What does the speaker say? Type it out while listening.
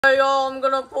Hey y'all, I'm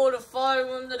gonna pull the fire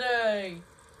one today.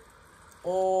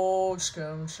 Oh,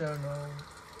 Scam Channel.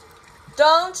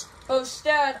 Don't post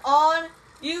that on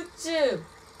YouTube.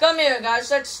 Come here,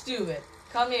 guys, let's do it.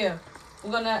 Come here.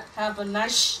 We're gonna have a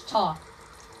nice talk.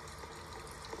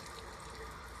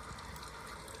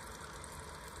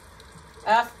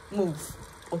 Move.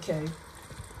 Okay.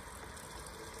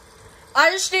 I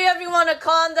just need everyone to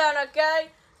calm down, okay?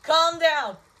 Calm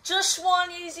down. Just one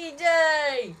easy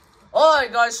day.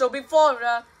 Alright guys, so before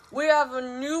that, we have a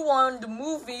new one, the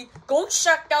movie. Go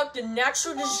check out the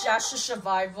Natural Disaster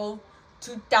Survival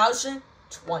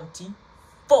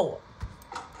 2024.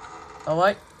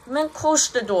 Alright, man, close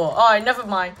the door. Alright, never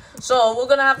mind. So, we're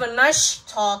gonna have a nice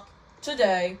talk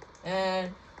today.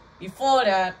 And before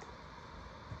that,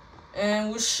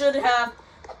 and we should have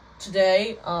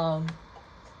today,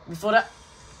 before that.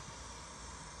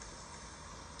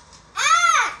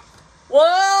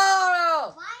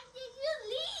 Whoa!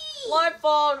 My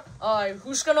fault. Alright,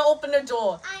 who's gonna open the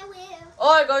door? I will.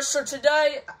 Alright guys, so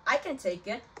today, I can take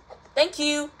it. Thank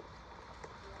you.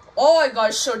 Alright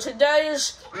guys, so today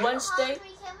is Wednesday. Can we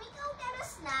go get a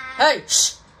snack? Hey,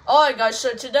 shh. Alright guys,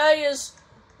 so today is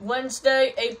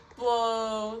Wednesday,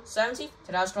 April 17th,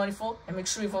 2024. And make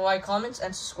sure you like, comments,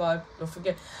 and subscribe. Don't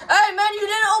forget. Hey man, you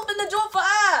didn't open the door for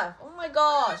F. Oh my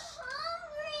gosh. I'm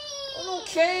hungry. I don't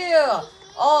care.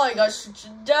 Alright guys, so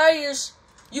today is...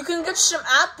 You can get some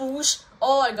apples.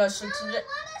 Alright guys, so No, today... I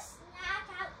want a snack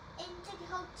out into the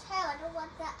hotel. I don't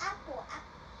want the apple.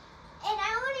 And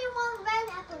I only want red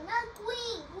apple, not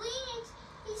green. Green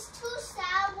is too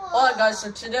sour. Alright guys,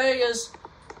 so today is...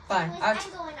 Fine. I'm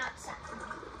going outside.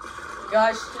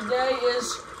 Guys, today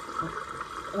is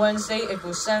Wednesday,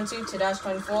 April 17th,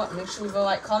 2024. Make sure you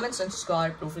like, comments, and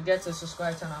subscribe. Don't forget to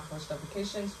subscribe, turn on post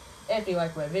notifications. If you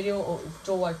like my video, or if you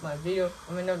don't like my video,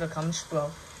 let me know in the comments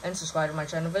below. And subscribe to my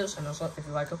channel videos. And also, if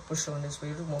you like it, push on this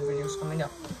video, more videos coming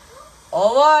up.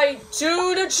 Alright,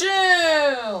 to the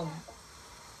gym!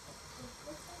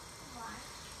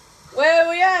 Where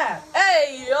we at?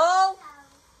 Hey, yo!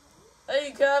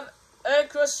 Hey, Kev. Hey,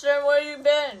 Christian, where you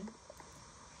been?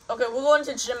 Okay, we're going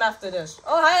to the gym after this.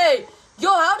 Oh, hey! Yo,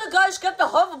 how the guys get the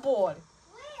hoverboard?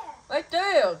 Where? Right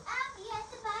there. You have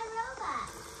to buy a robot.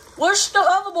 Where's the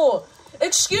hoverboard?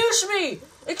 Excuse me!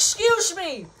 Excuse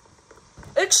me!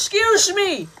 Excuse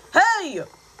me! Hey!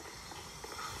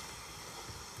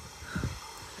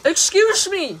 Excuse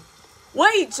me!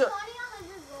 Wait!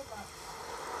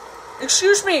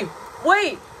 Excuse me!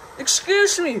 Wait!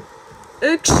 Excuse me!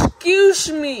 Excuse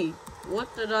me!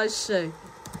 What did I say?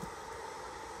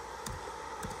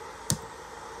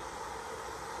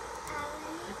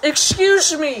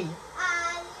 Excuse me!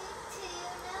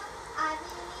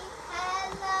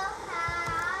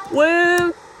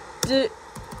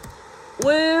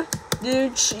 Where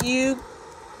did you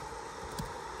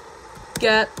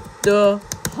get the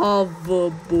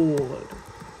hoverboard?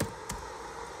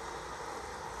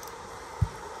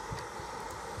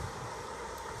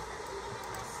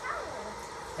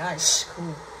 Nice,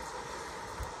 cool.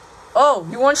 Oh,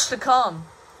 he wants to come.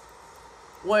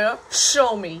 Where?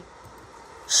 Show me.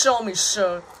 Show me,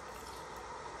 sir.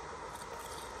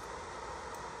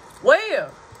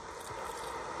 Where?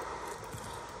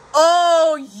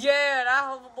 Oh, yeah, that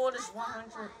hoverboard is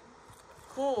 100.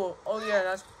 Cool. Oh, yeah,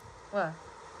 that's... What?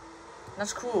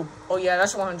 That's cool. Oh, yeah,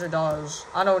 that's $100.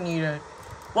 I don't need it.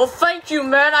 Well, thank you,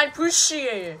 man. I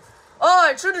appreciate it.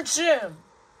 Alright, to the gym.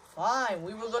 Fine,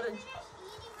 we will go to...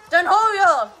 Then hurry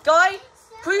up, guy.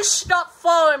 Please stop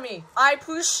following me. I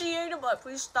appreciate it, but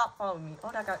please stop following me.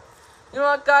 Oh, that guy. You know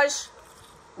what, guys?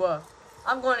 What?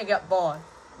 I'm going to get bored.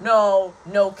 No,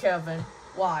 Kevin.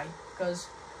 Why? Because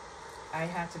I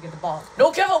have to get the ball.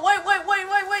 No, Kevin, wait,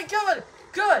 Kevin.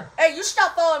 Kevin, hey, you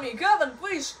stop following me. Kevin,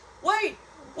 please. Wait,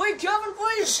 Kevin,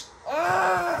 please.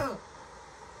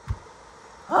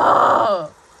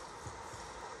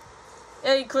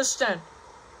 Hey, Kristen.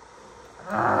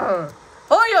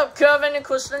 Hurry up, Kevin and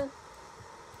Kristen.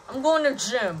 I'm going to the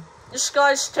gym. This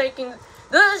guy's taking...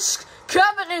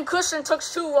 Kevin and Kristen took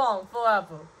too long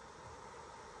forever.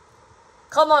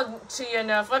 Come on,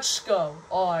 TNF, let's go.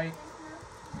 Alright.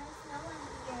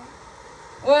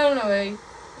 Well, anyway,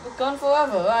 we're gone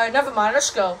forever. Alright, never mind, let's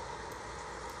go.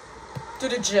 To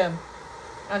the gym.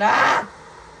 And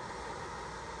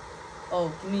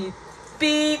oh, give me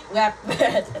beep that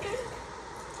bed.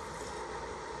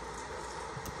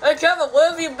 Hey Kevin, where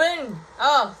have you been?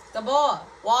 Oh, the bar.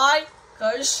 Why?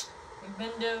 Cause you've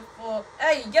been there for...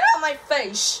 Hey, get out of my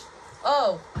face.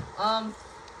 Oh,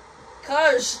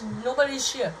 cause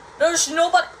nobody's here. There's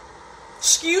nobody...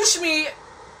 Excuse me.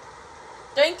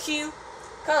 Thank you.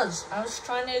 Cause I was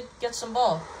trying to get some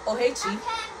ball. Oh, hey, T. Okay.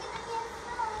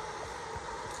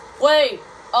 Wait,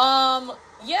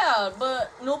 yeah,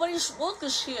 but nobody's work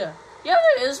is here. Yeah,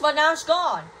 it is, but now it's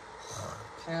gone.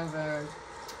 Kevin.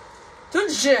 To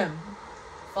the gym.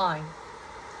 Fine.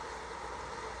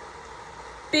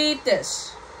 Beat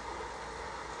this.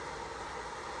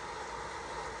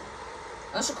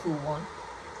 That's a cool one.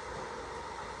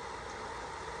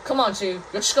 Come on, T.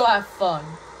 Let's go have fun.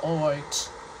 Alright.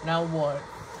 Now what?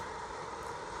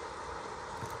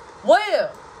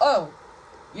 Where? Oh.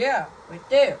 Yeah, right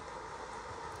there.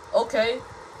 Okay.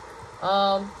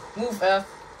 Move F.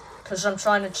 Because I'm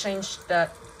trying to change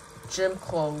that gym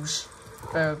clothes.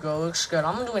 There we go. Looks good.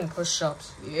 I'm doing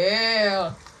push-ups.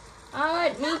 Yeah.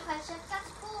 Alright, me. Not push-ups,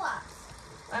 that's pull-ups.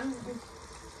 I want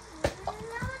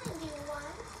to do one.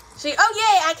 See, oh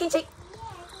yeah, I can take. Yeah,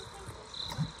 I can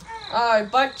take it.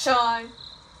 Alright, butt time.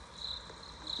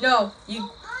 No, you. Go on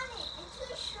it. It's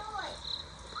too short.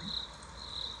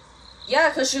 Yeah,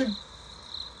 because you're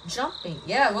jumping.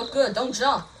 Yeah, look good. Don't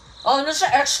jump. Oh, and there's an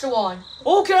extra one.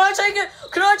 Oh, can I take it?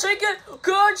 Can I take it?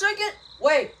 Can I take it?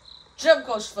 Wait. Jim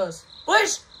goes first.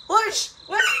 Please. Please.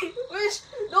 Wait. Please.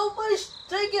 No, please.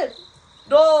 Take it.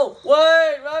 No.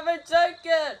 Wait. Let me take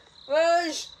it.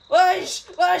 Please. Please.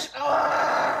 Please.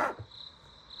 Ah.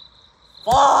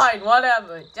 Fine.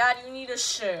 Whatever. Dad, you need a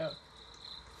share.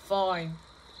 Fine.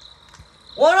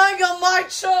 When I get my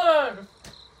turn.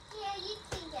 Yeah, you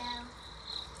can go.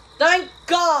 Thank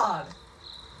God.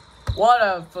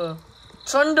 Whatever.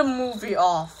 Turn the movie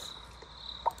off.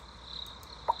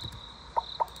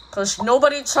 Cause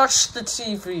nobody touched the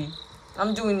TV.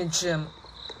 I'm doing the gym.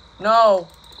 No.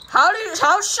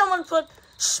 How someone put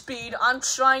speed? I'm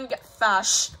trying to get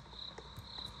fast.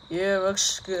 Yeah,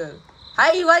 looks good.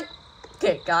 How you like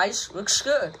it, guys? Looks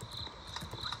good.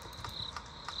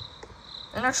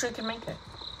 And actually can make it.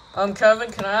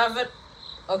 Kevin, can I have it?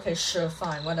 Okay, sure,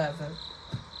 fine, whatever.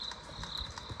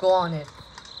 Go on it.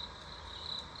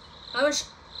 How much?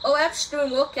 Oh, F's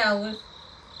doing workout with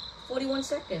 41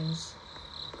 seconds.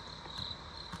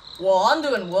 Well, I'm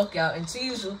doing workout and T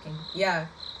is looking. Yeah.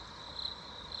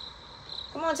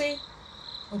 Come on, T.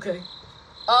 Okay.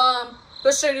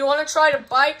 Listen, do you want to try the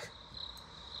bike?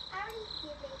 I already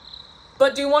did it.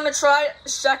 But do you want to try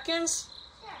seconds?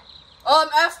 Sure.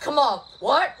 F, come up.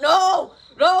 What? No!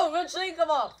 No, let's see,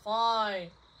 come up. Fine.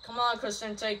 Come on,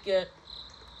 Kristen, take it.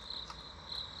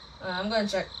 I'm gonna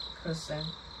check Kristen.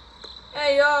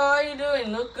 Hey, yo, how you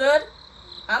doing? Look good?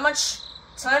 How much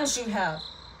times you have?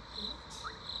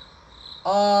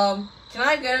 Can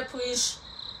I get it, please?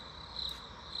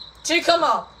 T, come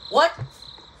up. What?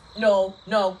 No,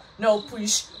 no, no,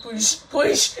 please, please,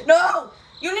 please, no!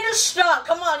 You need to stop.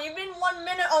 Come on, you've been 1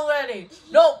 minute already.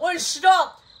 No, please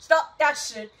stop. Stop,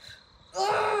 that's it.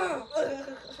 Ugh.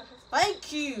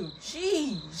 Thank you.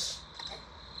 Jeez.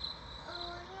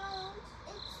 Oh no,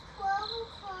 it's 12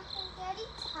 o'clock. I'm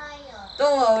getting tired.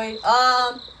 Don't worry.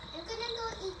 I'm gonna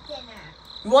go eat dinner.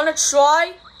 You want to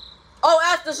try? Oh,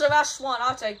 after the last one.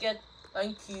 I'll take it.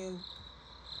 Thank you.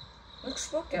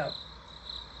 Let's work out.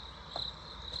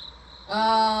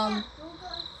 Yeah, we'll go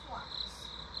Fox.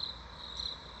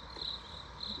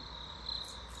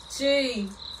 T,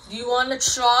 do you want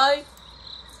to try?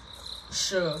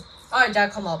 Sure. Alright,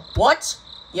 Dad, come up. What?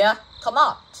 Yeah, come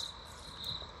out.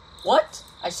 What?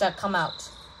 I said come out.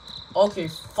 Okay,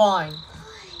 fine.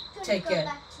 Take it.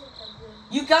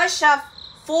 You guys have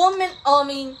 2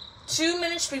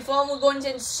 minutes before we're going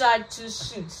to inside to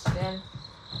suits. Then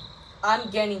I'm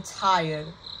getting tired.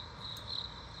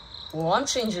 Well, I'm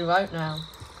changing right now.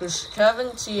 Because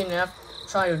Kevin, T, and F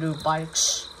try to do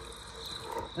bikes.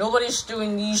 Nobody's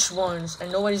doing these ones, and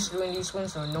nobody's doing these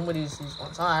ones, or nobody's these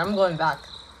ones. Alright, I'm going back.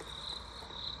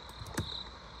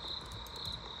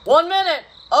 1 minute!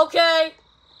 Okay!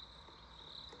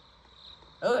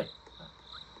 Good.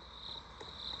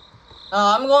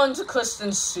 I'm going to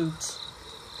Kristen's suit.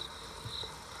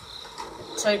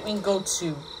 Take me, go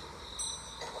to.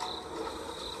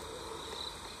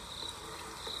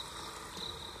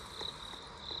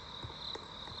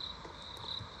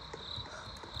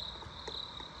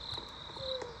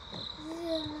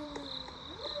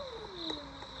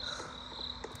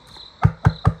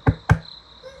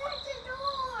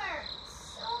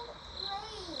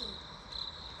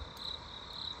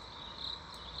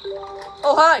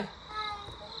 Oh, hi.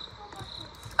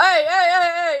 Hey.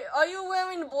 Are you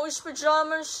wearing boys'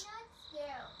 pajamas?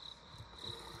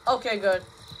 Okay, good.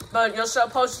 But you're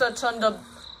supposed to turn the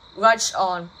lights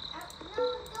on. No,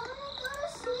 don't go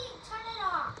to sleep. Turn it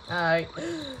off. Alright.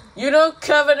 You know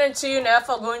Kevin and T and F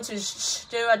are going to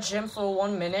stay at gym for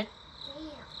 1 minute? Damn.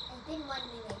 It's been 1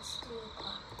 minute. It's 3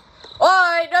 o'clock.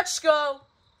 Alright, let's go.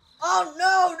 Oh,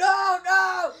 no,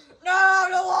 I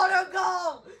don't want to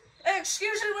go.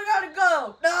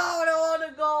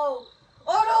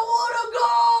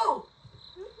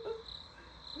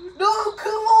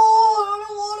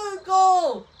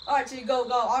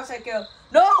 take you.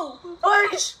 No,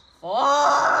 please.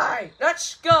 Fine.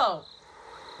 Let's go.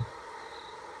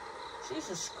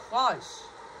 Jesus Christ.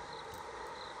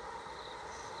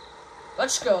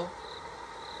 Let's go.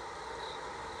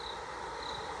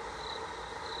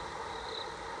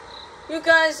 You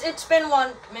guys, it's been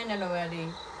 1 minute already.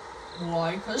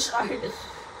 Why? Because I've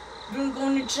been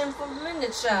going to gym for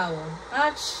minutes now.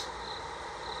 That's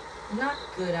not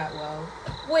good at well.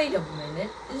 Wait a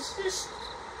minute. Is this...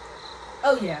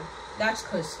 Oh yeah, that's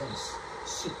Kristen's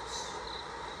sheets.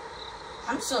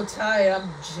 I'm so tired. I'm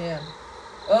gym.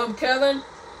 Kevin?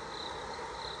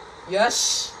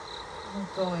 Yes? I'm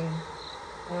going.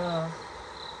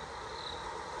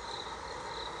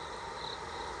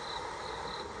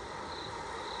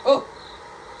 Oh!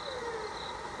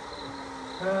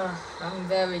 I'm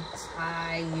very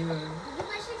tired. Did you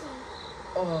brush your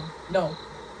teeth? No.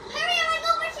 Hurry, I want to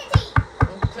go brush your teeth.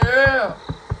 Okay.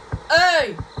 Hey!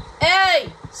 Hey!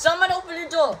 Someone open the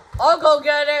door. I'll go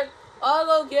get it. I'll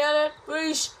go get it.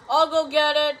 Please. I'll go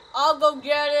get it. I'll go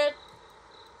get it.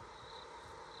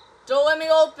 Don't let me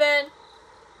open.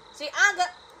 See, I got...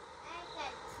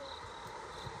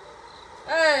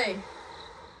 Hey!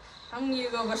 I'm gonna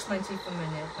go brush my teeth a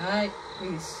minute. Alright?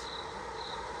 Please.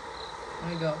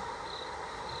 Let me go.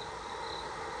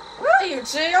 Where are you,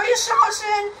 T? Are you supposed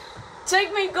to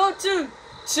take me, go to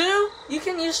 2? You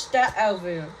can use that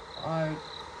elevator. Alright.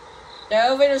 The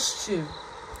elevator's 2.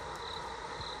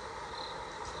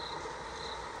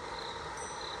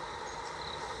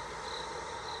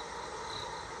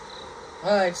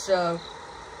 Alright, so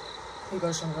here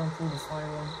goes, I'm gonna pull the fire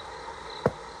on.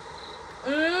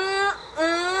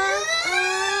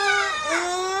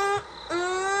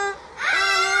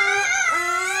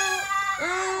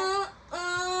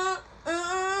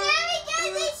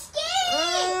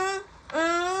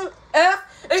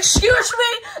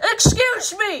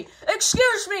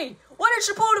 Excuse me! Why did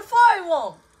you pull the fire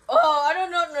on? Oh, I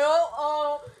don't know.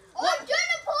 I'm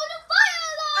gonna pull the fire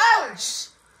alarm! Ouch!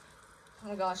 Oh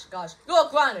my gosh. Go,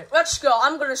 Granite. Let's go.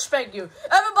 I'm gonna spank you.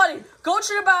 Everybody, go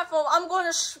to the bathroom. I'm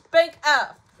gonna spank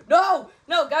F. No,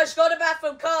 guys, go to the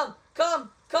bathroom. Come. Go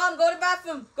to the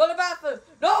bathroom.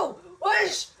 No,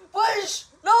 please.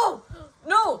 No.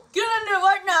 Get in there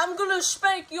right now. I'm gonna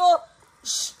spank your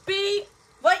speed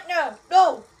right now.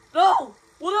 No.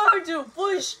 What do I do?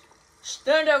 Please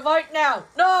stand there right now.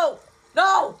 No.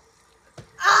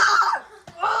 Ah!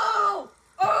 Oh!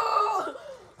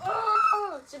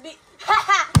 To be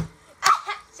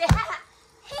say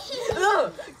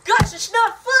gosh, it's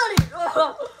not funny.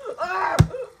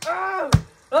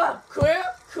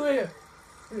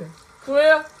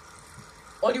 Clear.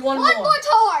 Or do you want one more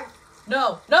time?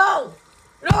 No.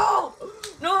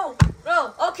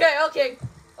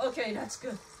 Okay, that's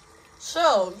good.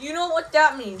 So, you know what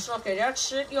that means. Okay,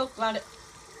 that's it. You're glad it.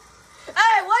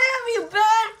 Hey, where have you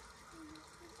been?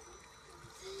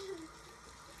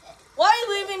 Why are you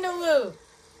leaving the room?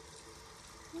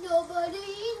 Nobody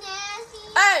nasty.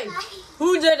 Hey,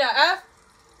 who did that? F?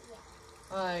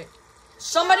 Yeah. Alright.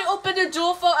 Somebody open the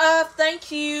door for F.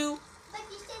 Thank you. But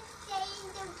you said stay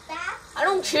in the bathroom. I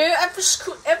don't care.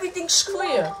 Everything's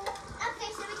clear.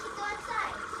 Okay, so we can go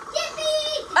outside.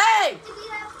 Yippee! Hey!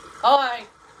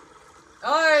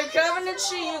 Alright, Kevin and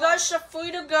she, you guys are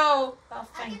free to go. Oh, I'm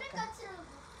thank gonna God. go to the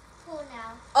pool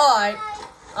now. Alright,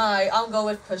 Bye. I'll go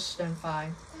with Kristen,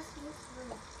 fine.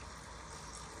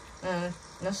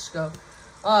 Let's go.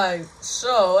 Alright,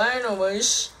 so,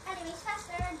 anyways.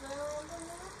 Faster.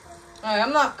 Alright,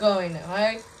 I'm not going there,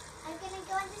 alright? I'm gonna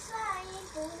go in the slide.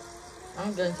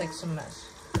 I'm gonna take some mess.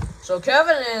 So,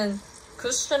 Kevin and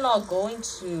Kristen are going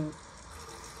to...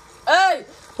 Hey!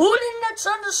 Who didn't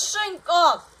turn the sink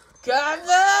off? Kevin! Who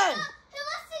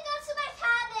wants to go to my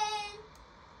cabin?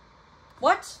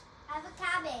 What? I have a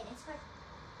cabin. It's for...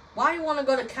 Why do you want to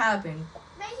go to cabin?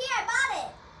 Right here, I bought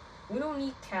it. We don't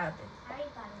need cabin. I already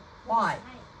bought it. Why?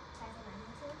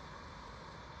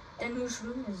 Can I Then whose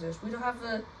room is this? We don't have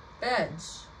the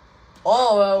beds.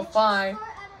 Oh, well, fine.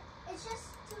 It's just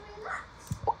to relax.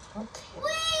 Okay.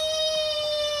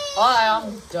 Whee! Alright,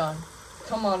 I'm done.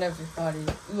 Come on, everybody.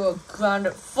 You are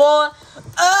grounded forever.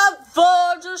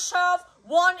 Just have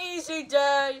one easy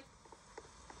day.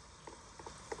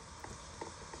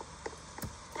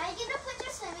 Are you gonna put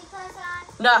your swimming clothes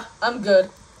on? Nah, I'm good.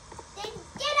 Then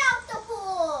get out the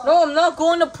pool. No, I'm not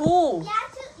going to pool. You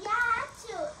have to.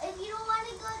 If you don't want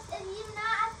to go,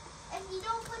 if you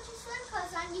don't put your swim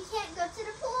clothes on, you can't go to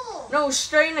the pool. No,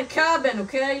 stay in the cabin,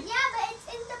 okay? Yeah, but it's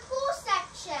in the pool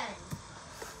section.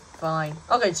 Fine.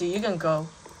 Okay, so you can go.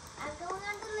 I'm going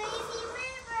on the lazy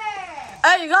river.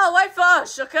 Hey, you gotta wait for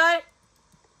us, okay?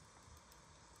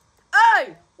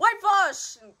 Hey, wait for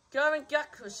us! Go and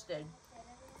get Kristen.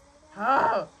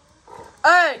 Oh.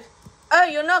 Hey,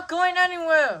 you're not going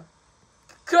anywhere.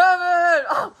 Come in.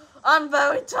 Oh, I'm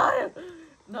very tired.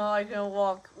 No, I can't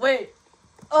walk. Wait.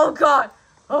 Oh, God.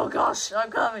 Oh, gosh,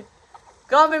 I'm coming.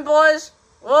 Coming, boys.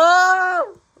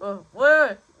 Whoa. Oh,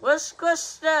 where's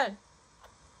Kristen?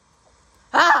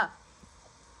 Ha!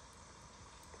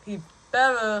 He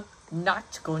better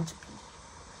not go into peace.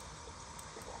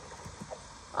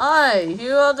 Aye,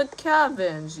 here are the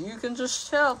cabins. You can just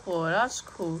teleport. That's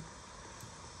cool.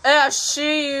 Hey, I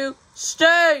see you.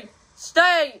 Stay.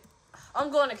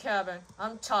 I'm going to cabin.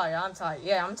 I'm tired.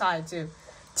 Yeah, I'm tired too.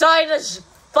 Tired is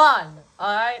fun.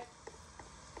 All right.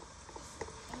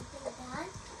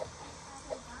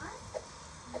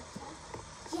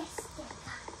 Yes, they're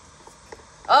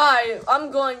gone. Alright,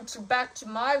 I'm going back to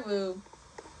my room.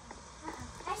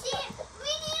 I see it.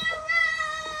 We need to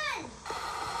run.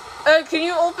 Hey, can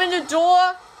you open the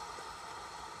door?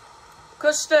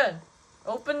 Kristen,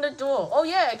 open the door. Oh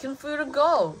yeah, I can free to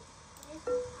go.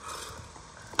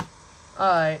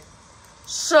 Alright.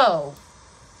 So,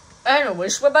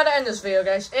 anyways, we're about to end this video,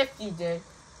 guys. If you did.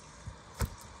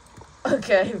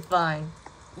 Okay, fine.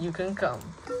 You can come.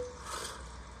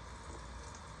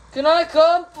 Can I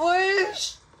come,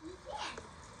 please? You can.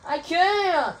 I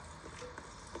can't.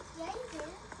 Yeah, you can.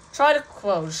 Try to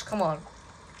close. Come on.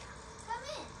 Come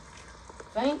in.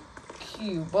 Thank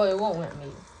you, but it won't let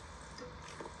me.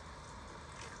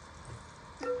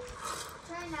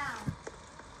 Try now.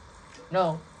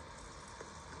 No.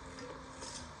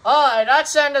 Alright,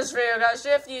 that's the end of this video, guys.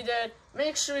 If you did,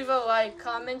 make sure you leave a like,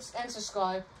 comment, and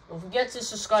subscribe. Don't forget to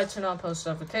subscribe to turn on post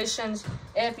notifications.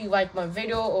 If you like my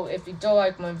video, or if you don't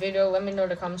like my video, let me know in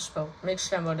the comments below. Make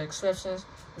sure to the descriptions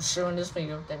for sharing this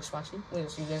video. Thanks for watching. We'll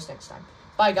see you guys next time.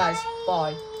 Bye, guys.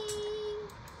 Bye.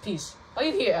 Peace. Are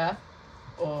you here, F?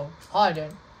 Or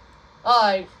hiding?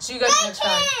 Alright, see you guys next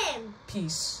time.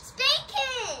 Peace. Spank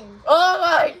him.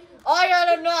 Alright, I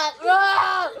got a nut.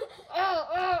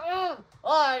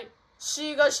 Alright, see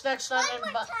you guys next time.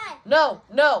 One more time.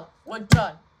 No, we're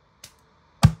done.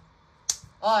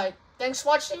 Alright, thanks for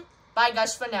watching. Bye,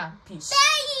 guys, for now. Peace. Bye.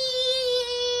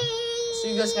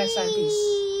 See you guys next time.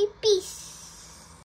 Peace. Peace.